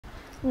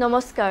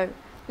নমস্কাৰ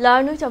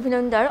learn with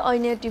অভিনন্দৰ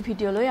অন্য এটি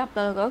ভিডিঅ'লৈ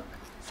আপোনালোকক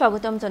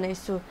স্বাগতম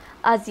জনাইছো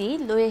আজি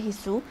লৈ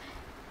আহিছো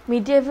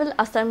মিডিয়েভেল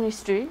আসাম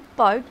হিষ্ট্ৰী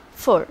পাৰ্ট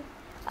 4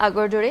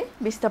 আগৰ দৰে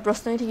 20টা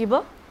প্ৰশ্নই থাকিব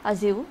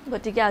আজিও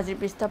গতিকে আজিৰ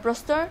 20টা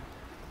প্ৰশ্নৰ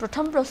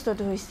প্ৰথম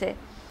প্ৰশ্নটো হৈছে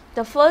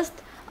The first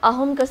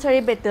AHOM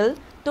Kasari battle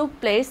took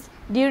place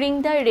during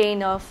the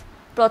reign of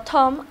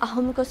প্ৰথম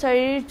আহোম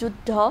কছাৰীৰ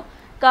যুদ্ধ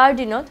কাৰ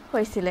দিনত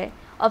হৈছিল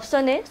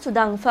অপচন এ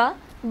সুদাংফা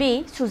বি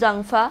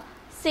সুজাংফা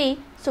সি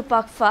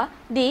সুপাকফা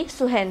ডি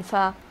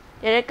সুহেনফা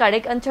ইয়াৰ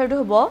কাৰেক্ট আনসাৰটো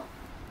হ'ব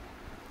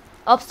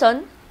অপচন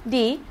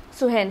ডি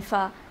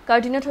সুহেনফা কাৰ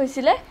দিনত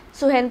হৈছিল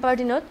সুহেনফাৰ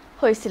দিনত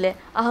হৈছিল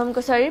আহোম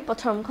কছাৰীৰ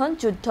প্ৰথমখন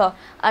যুদ্ধ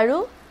আৰু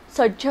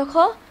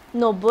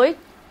 1490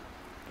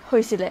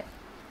 হৈছিল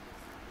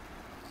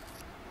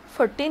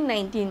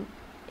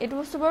 1419 এটো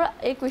বস্তু বৰ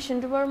এই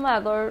কোৱেশ্চনটো বৰ মই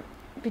আগৰ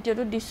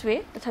ভিডিঅ'টো দিছোৱে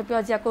তথাপিও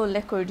আজি আকৌ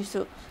উল্লেখ কৰি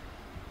দিছো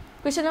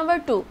question number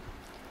 2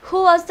 Who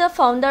was the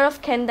founder of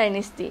Khen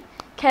dynasty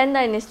Khen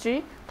dynasty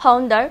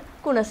founder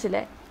কোন আছিল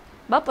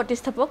বা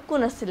প্ৰতিষ্ঠাপক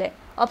কোন আছিল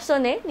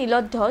অপচন এ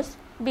নীলধ্বজ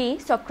বি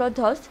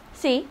চক্ৰধ্বজ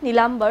সি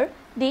নীলাম্বৰ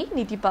ডি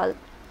নীতিপাল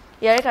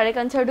ইয়াৰ কাৰেক্ট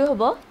আনসাৰটো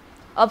হ'ব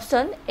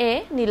অপচন এ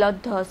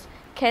নীলধ্বজ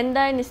Khen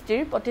dynasty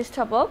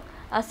প্ৰতিষ্ঠাপক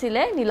আছিল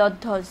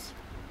Niladhwaj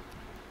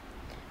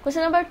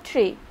Question number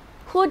 3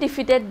 Who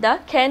defeated the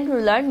Khen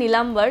ruler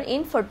Nilambar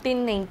in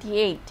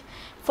 1498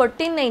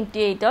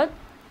 1498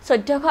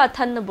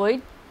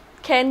 1498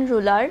 Khen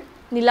ruler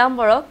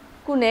Nilambarক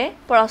কোনে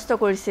পৰাস্ত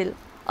কৰিছিল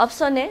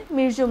অপচন এ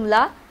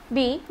মিৰ্জুমলা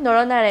বি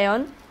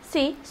নৰনাৰায়ণ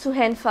সি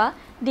সুহেনফা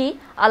ডি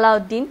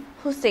আলাউদ্দিন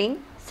হুছেইন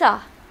শাহ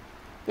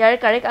ইয়াৰ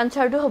কাৰেক্ট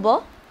আনসাৰটো হ'ব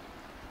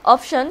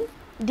অপচন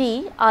ডি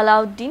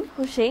আলাউদ্দিন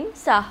হুছেইন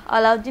শাহ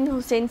আলাউদ্দিন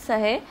হুছেইন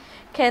শাহে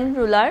Khen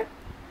ruler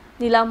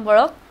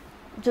নীলাম্বৰক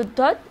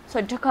যুদ্ধত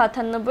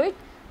 1498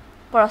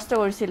 পৰাস্ত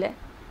কৰিছিল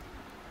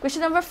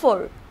Question number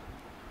 4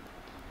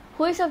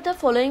 Which of the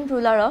following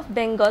ruler of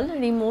Bengal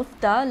removed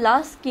the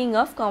last king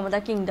of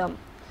Kamada kingdom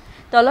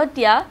তলত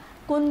দিয়া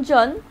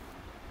কোনজন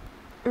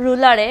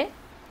ৰুলাৰে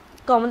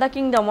Kamada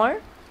kingdomৰ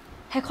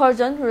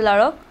শেষৰজন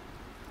ৰুলাৰক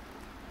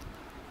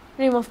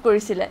ৰিমুভ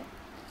কৰিছিল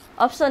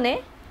option A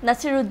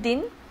Naseeruddin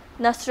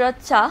নাছৰত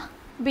Shah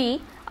B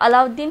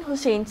Alauddin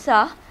Hussain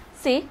Shah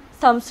C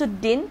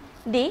Shamsuddin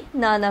D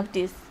none of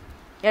these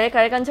year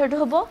correct আনসাৰটো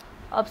হ'ব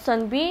option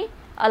B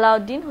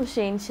Alauddin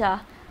Hussain শাহ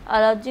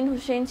আলাউদ্দিন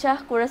হুছেইন শাহ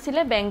কৰিছিল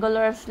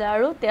বেংগলৰ আছিল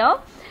আৰু তেওঁ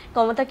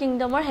Kamada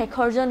kingdomৰ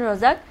শেষৰজন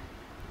ৰজাক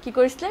কি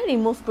কৰিছিল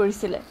ৰিমুভ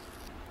কৰিছিল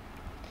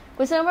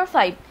Question number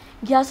 5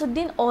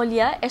 Ghiyasuddin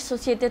Aulia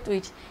associated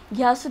with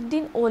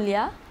Ghiyasuddin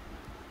Aulia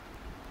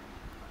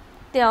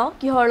তেওঁ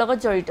কিহৰ লগত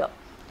জড়িত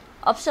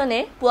option A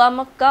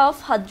Poa Mecca of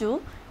Hajo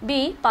B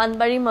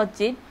Panbari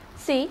মছজিদ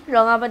সি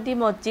ৰঙাবাটি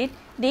মছজিদ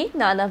D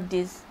none of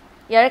these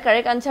year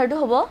correct আনসাৰটো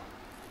হ'ব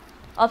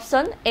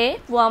option A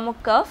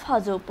Poa Mecca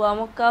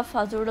of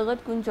Hazur লগত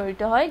কোন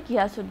জড়িত হয়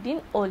Ghiyasuddin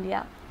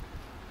Aulia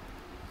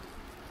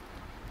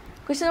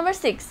Question number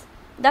 6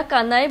 The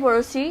Kanai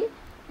Borosi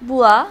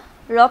Bua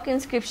rock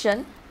inscription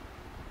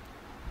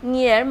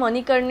near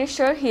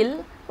Manikarneshwar hill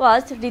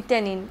was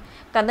written in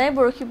Kanai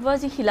Borosi Bua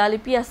ji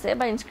hilalipi ase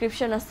ba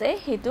inscription ase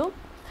hetu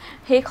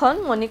hekhon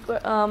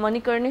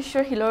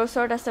Manikarneshwar hillor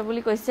osort ase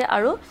boli koise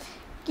aru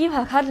ki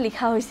bhashat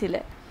likha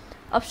hoisile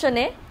option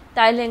a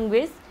Thai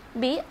language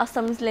B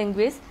Assamese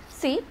language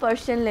C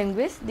Persian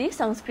language D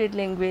Sanskrit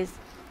language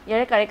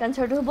year correct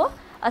আনসাৰটো হ'ব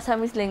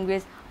Assamese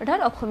language অৰ্থাৎ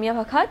অসমীয়া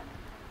ভাষাত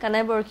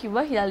কানাই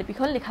বৰকিবা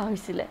হিলালিপিখন লিখা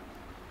হৈছিল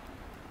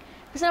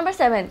Question number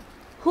 7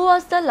 Who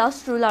was the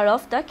last ruler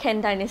of the Khen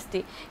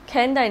dynasty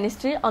Khen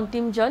dynasty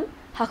অন্তিমজন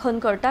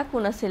শাসনকৰ্তা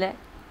কোন আছিল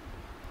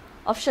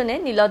option এ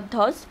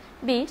Niladhwaj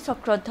B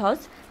Chakradhwaj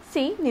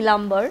সি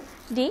নীলাম্বৰ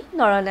D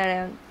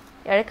Naranarayan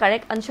ইয়াৰ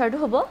correct আনসাৰটো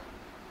হ'ব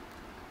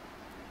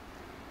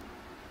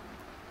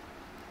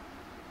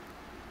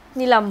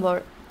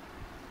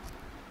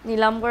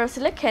নীলাম্বৰ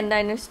আছিল Khen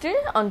dynasty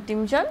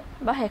অন্তিমজন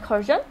বা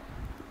শেষৰজন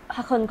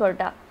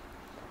শাসনকৰ্তা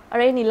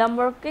আৰু এই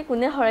নীলাম্বৰকে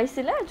কোনে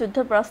হৰাইছিল যুদ্ধ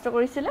পৰাস্ত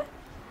কৰিছিল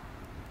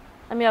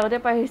আমি আগতে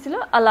পাইছিলো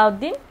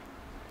আলাউদ্দিন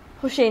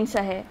হুছেইন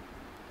শাহে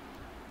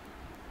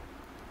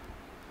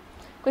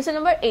Question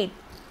number 8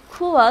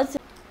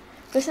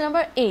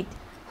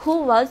 Who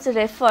was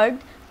referred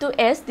to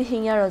as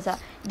Dihingya Raja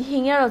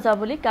Dihingya Raja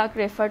বুলি কাক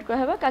ৰেফাৰ্ড কৰা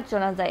হয় বা কাক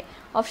জনা যায়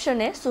অপচন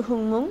এ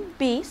সুহুংমুং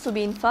বি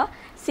সুবিনফা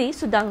সি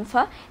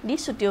সুদাংফা ডি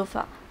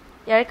সুটিওফা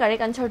ইয়াৰ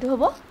কাৰেক্ট আনসাৰটো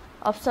হ'ব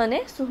অপচন এ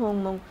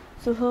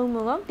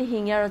সুহুংমুঙক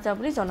দিহিঙীয়া ৰজা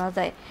বুলি জনা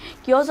যায়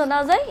কিয় জনা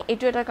যায়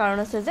এটো এটা কাৰণ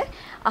আছে যে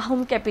আহোম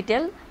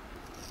ক্যাপিটেল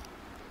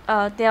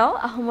তেওঁ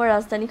আহোমৰ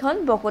ৰাজধানীখন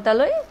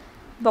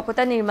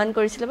বকতা নিৰ্মাণ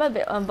কৰিছিল বা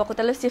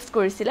বকতালৈ শিফট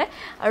কৰিছিল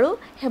আৰু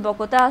হে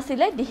বকতা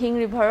আছিল দিহিং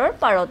ৰিভাৰৰ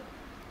পাৰত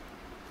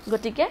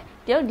গতিকে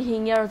তেওঁ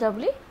দিহিঙীয়া ৰজা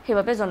বুলি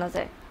হেবাবে জনা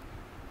যায়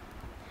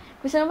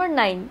Question number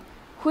 9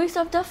 Which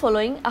of the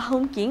following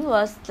Ahom king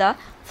was the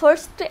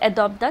first to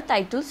adopt the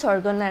title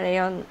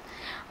Sorgonarayan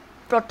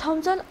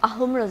প্ৰথমজন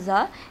আহোম ৰজা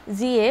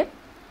যিয়ে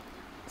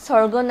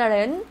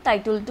Sorgonarayan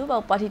টাইটেলটো বা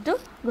উপাধিটো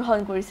গ্ৰহণ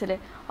কৰিছিল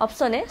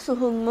অপচন এ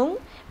সুহুংমুং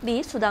বি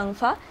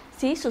সুদাংফা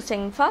সি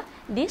সুচেংফা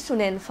ডি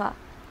সুনেনফা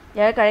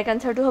ইয়াৰ কাৰেক্ট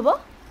আনসাৰটো হ'ব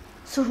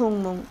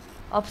সুহুংমুং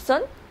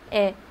অপশন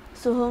এ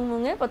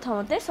সুহুংমুঙে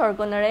প্ৰথমতে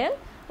স্বৰ্গনাৰায়ণ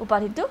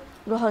উপাধিটো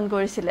গ্ৰহণ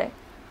কৰিছিলে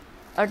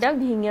আৰু তেওঁক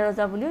দিহিঙীয়া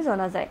ৰজা বুলিও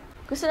জনা যায়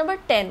question number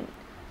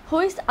 10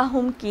 Which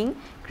AHOM king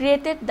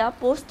created the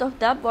post of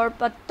the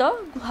Borpatra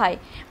Gohain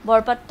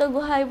Borpatra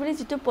Gohain বুলি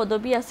যেটো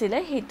পদবী আছিল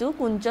হেতু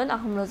কোনজন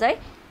আহোম ৰজাই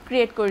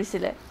ক্ৰিয়েট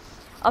কৰিছিল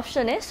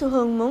option A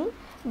সুহুংমুং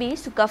B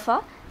Sukapha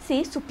C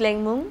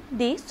সুক্লেংমুং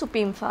D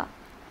সুপিমফা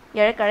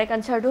year correct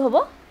আনসাৰটো হ'ব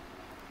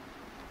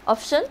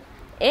option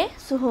A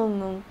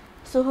সুহুংমুং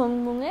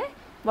সুহুংমুঙে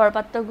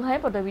Borpatra Gohain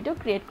পদবীটো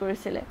create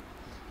কৰিছিল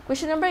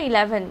question number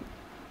 11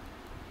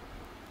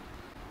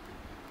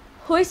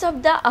 Which of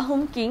the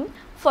AHOM king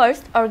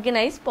first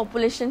organized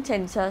population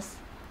census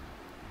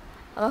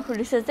আমাক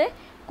সুধিছে যে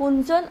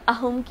কোনজন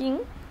আহোম কিং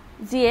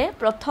যিয়ে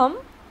প্ৰথম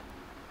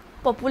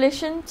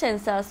পপুলেশন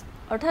সেন্সাস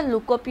অৰ্থাৎ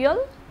লোকপিয়ল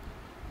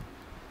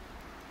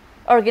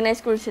অৰ্গানাইজ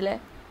কৰিছিল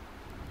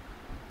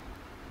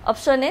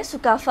option A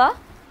Sukapha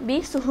B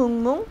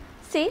সুহুংমুং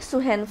C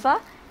সুহেনফা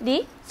D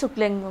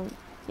সুক্লেংমুং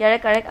year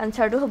correct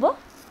আনসাৰটো হ'ব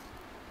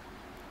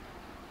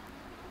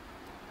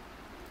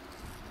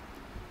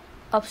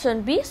অপশন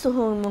বি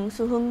সুহুংমুং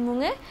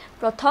সুহুংমুঙে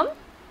প্ৰথম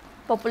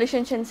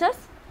পপুলেশন সেন্সাস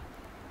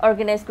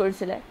অৰ্গানাইজ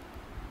কৰিছিল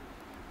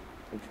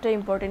এটা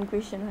ইম্পৰ্টেন্ট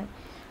কোৱেশ্চন হয়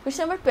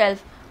question number 12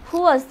 who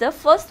was the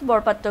first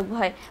Borpatra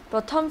Gohain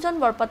প্ৰথমজন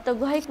বৰপাত্ৰ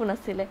গোহাঁই কোন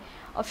আছিল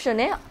option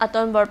A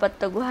Atan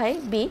Borpatra Gohain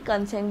B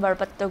কনসেং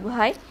Borpatra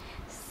Gohain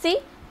সি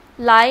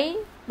লাই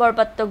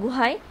Borpatra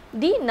Gohain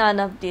D none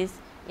of this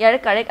year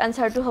correct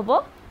আনসাৰটো হ'ব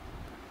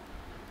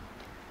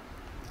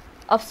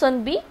option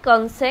B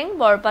কনসেং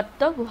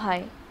Borpatra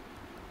Gohain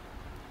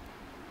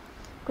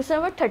question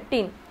number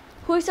 13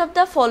 Which of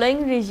the following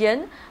region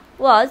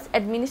was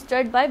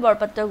administered by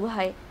Borpatra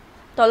Gohain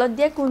তলত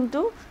দিয়া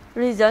কোনটো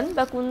ৰিজন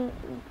বা কোন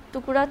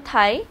টুকুৰা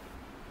ঠাই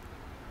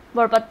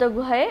বৰপাত্ৰ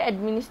গোহাঁই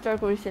এডমিনিস্ট্ৰেট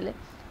কৰিছিল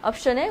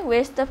option A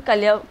West of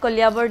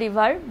Kaliabor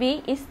river B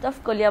east of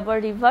Kaliabor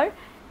river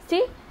C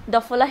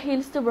Dafla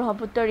hills two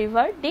Brahmaputra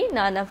river D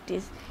none of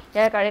this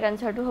year correct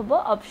আনসাৰটো হ'ব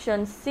option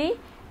সি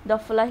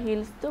Dafla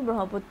hills two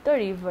Brahmaputra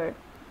river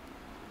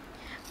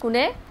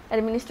কোনে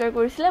এডমিনিস্ট্ৰেট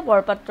কৰিছিল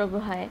বৰপাত্ৰ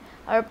গোহাঁই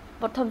আৰু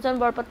প্ৰথমজন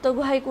বৰপাত্ৰ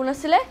গোহাঁই কোন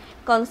আছিল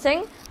কনসেং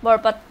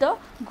বৰপাত্ৰ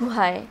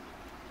গোহাঁই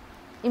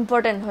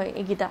ইম্পৰ্টেন্ট হয়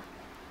এগিটা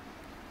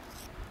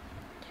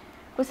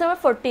question number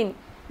 14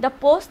 The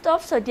post of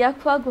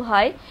সদিয়াখোৱা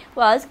Gohain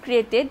was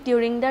created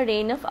during the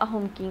reign of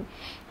AHOM king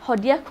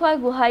সদিয়াখোৱা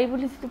Gohain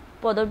বুলি যেটো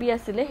পদবী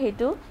আছিল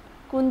হেতু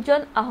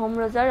কোনজন আহোম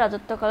ৰজাৰ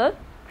ৰাজত্বকালত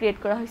ক্ৰিয়েট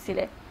কৰা হৈছিল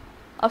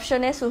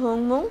option A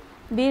সুহুংমুং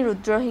B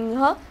Rudrasingha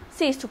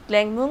C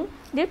সুক্লেংমুং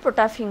D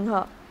Pratapsingha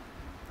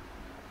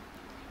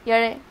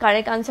year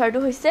correct আনসাৰটো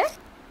হৈছে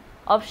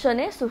অপশন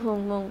এ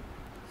সুহুংমুং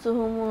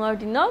সুহুংমুঙৰ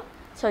দিনত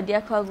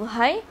সদিয়াখোৱা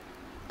গোহাঁই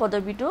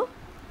পদবীটো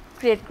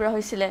ক্ৰিয়েট কৰা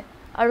হৈছিল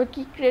আৰু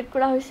কি ক্ৰিয়েট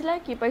কৰা হৈছিল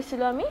কি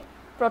পাইছিলো আমি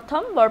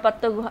প্ৰথম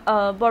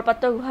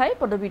বৰপাত্ৰ গোহাঁই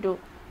পদবীটো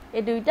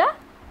এই দুইটা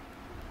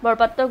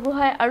বৰপাত্ৰ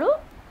গোহাঁই আৰু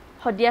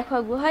সদিয়াখোৱা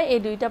গোহাঁই এই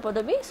দুইটা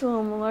পদবী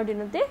সুহুংমুঙৰ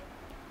দিনতে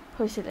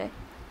হৈছিল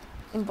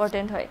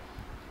ইম্পৰ্টেন্ট হয়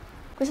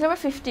question number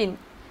 15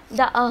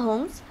 The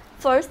AHOMs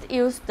first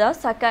used the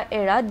Saka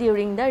era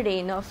during the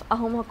reign of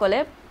AHOM সকলে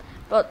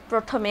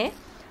প্ৰথমে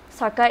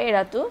Saka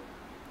era টো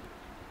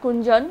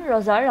কোনজন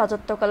ৰজাৰ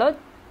ৰাজত্বকালত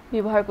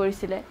ব্যৱহাৰ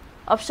কৰিছিল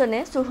option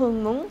A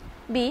সুহুংমুং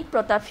B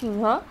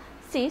Pratapsingha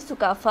C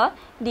Sukapha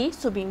D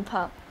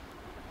সুবিমফা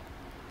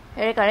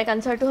এৰ কাৰেক্ট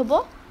আনসাৰটো হ'ব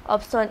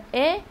অপশন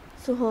এ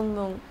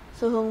সুহুংমুং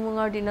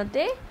সুহুংমুঙৰ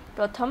দিনতে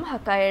প্ৰথম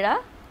Saka era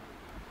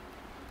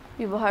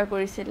ব্যৱহাৰ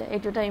কৰিছিল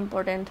এটোটা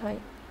ইম্পৰ্টেন্ট হয়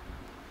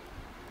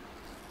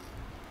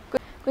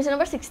Question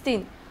number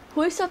 16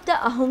 Which of the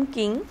AHOM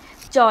king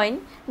joined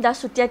the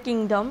Sutia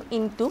kingdom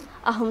into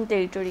AHOM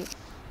territory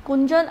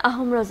কোনজন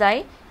আহোম ৰজাই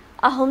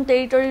আহোম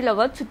টেৰিটৰি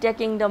লগত Sutia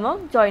kingdomক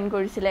জয়েন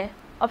কৰিছিল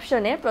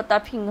option A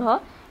Pratapsingha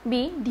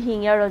B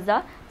Dihingia ৰজা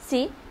সি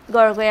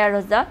গড়গয়া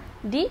ৰজা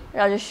ডি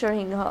ৰাজেশ্বৰ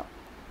সিংহ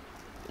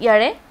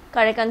ইয়াৰে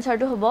কাৰেক্ট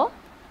আনসাৰটো হ'ব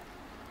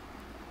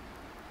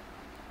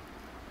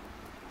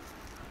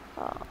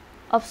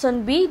অপশন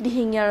বি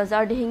দিহিঙীয়া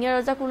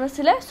ৰজা কোন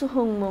আছিল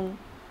সুহুংমুং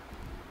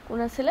কোন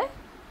আছিল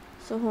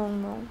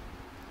সুহুংমুং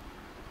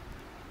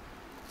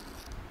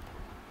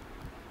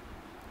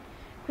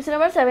Question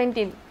number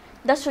 17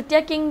 The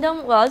Sutia kingdom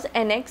was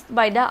annexed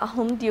by the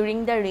AHOM during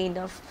the reign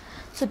of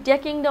Sutia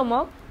kingdom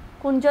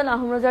কোনজন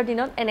আহোম ৰজাৰ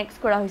দিনত এনেক্স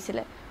কৰা হৈছিল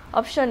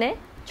option A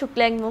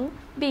সুক্লেংমুং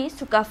B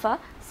Sukapha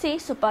C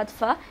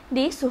সুপাতফা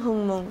D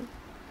সুহুংমুং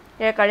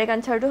year correct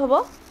আনসাৰটো হ'ব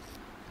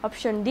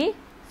অপশন ডি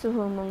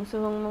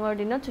সুহুংমুঙৰ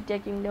দিনত Sutia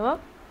kingdom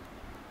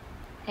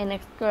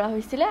এনেক্স কৰা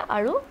হৈছিল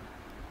আৰু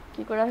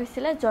কি কৰা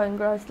হৈছিল জয়েন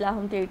কৰা হৈছিল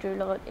আহোম টেৰিটৰি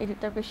লগত এই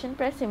দুটা কোৱেশ্চন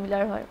প্ৰায়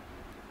সিমিলাৰ হয়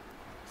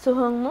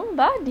সুহুংমুং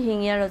বা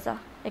দিহিঙীয়া ৰজা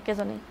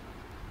একেজনে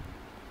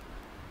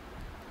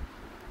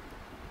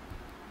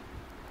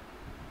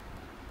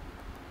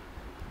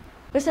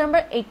Question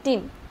number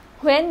 18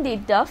 When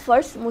did the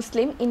first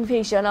Muslim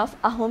invasion of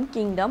AHOM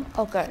kingdom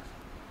occur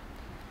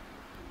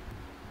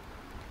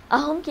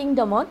AHOM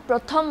kingdomত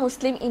প্ৰথম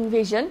মুছলিম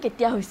ইনভেজন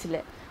কেতিয়া হৈছিল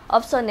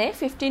option A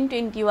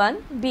 1521,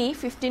 B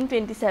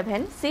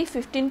 1527, C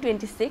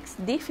 1526,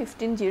 D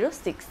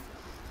 1506।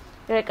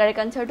 Year correct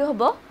আনসাৰটো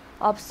হ'ব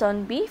অপশ্যন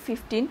বি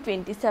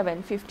 1527।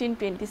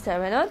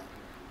 1527ত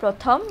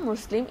প্ৰথম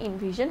মুছলিম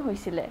ইনভেজন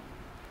হৈছিলে।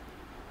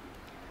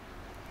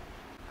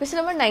 Question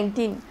number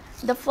 19.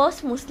 The first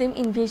Muslim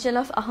invasion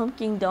of Ahom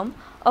kingdom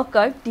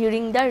occurred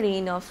during the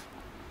reign of.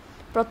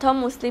 প্ৰথম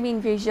মুছলিম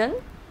invasion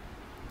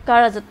কাৰ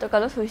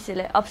ৰাজত্বকালত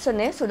হৈছিলে? Option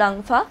A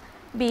Sudangphaa,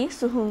 B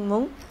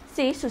চুহুংমুং,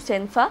 C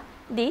Susenphaa,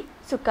 D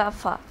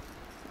Sukaphaa.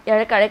 Year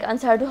correct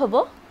আনসাৰটো হ'ব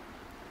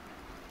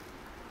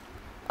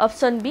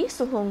option B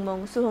চুহুংমুং।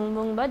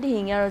 চুহুংমুং বা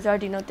দিহিঙীয়া ৰজাৰ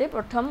দিনতে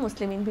প্ৰথম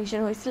মুছলিম ইনভেজন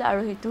হৈছিল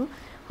আৰু সেইটো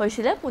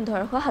হৈছিলে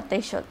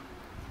 1527ত।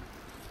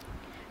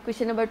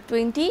 Question number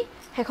 20,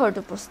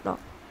 শেষৰটো প্ৰশ্ন।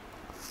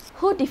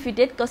 Who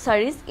defeated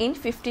Kosaris in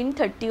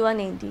 1531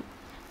 AD?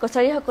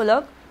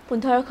 কছাৰীসকলক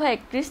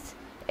 1531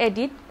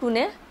 AD-ত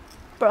কোনে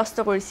পৰাস্ত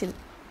কৰিছিল?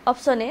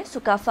 Option A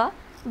Sukaphaa,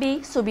 B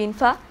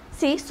Subinphaa,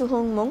 C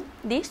চুহুংমুং,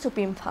 D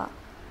চুপিমফা।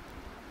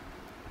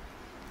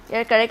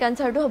 Year correct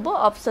আনসাৰটো হ'ব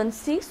অপশ্যন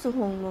চি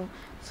চুহুংমুং।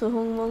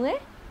 চুহুংমুঙে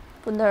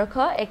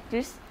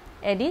 1531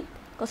 AD-ত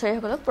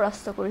কছাৰীসকলক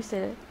পৰাস্ত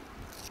কৰিছিল।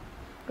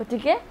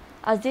 গতিকে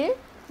আজিৰ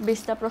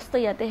 20টা প্ৰশ্ন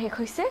ইয়াতে শেষ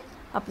হৈছে।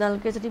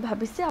 আপোনালোকে যদি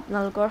ভাবিছে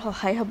আপোনালোকৰ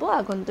সহায় হ'ব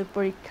আগন্তুক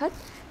পৰীক্ষাত,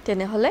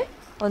 তেনেহ'লে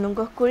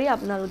অনুগ্ৰহ কৰি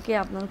আপোনালোকে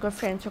আপোনালোকৰ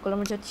ফ্ৰেণ্ডসকলৰ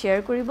মাজত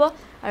শ্বেয়াৰ কৰিব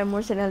আৰু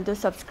মোৰ চেনেলটো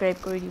ছাবস্ক্ৰাইব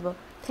কৰি দিব।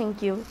 Thank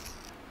U.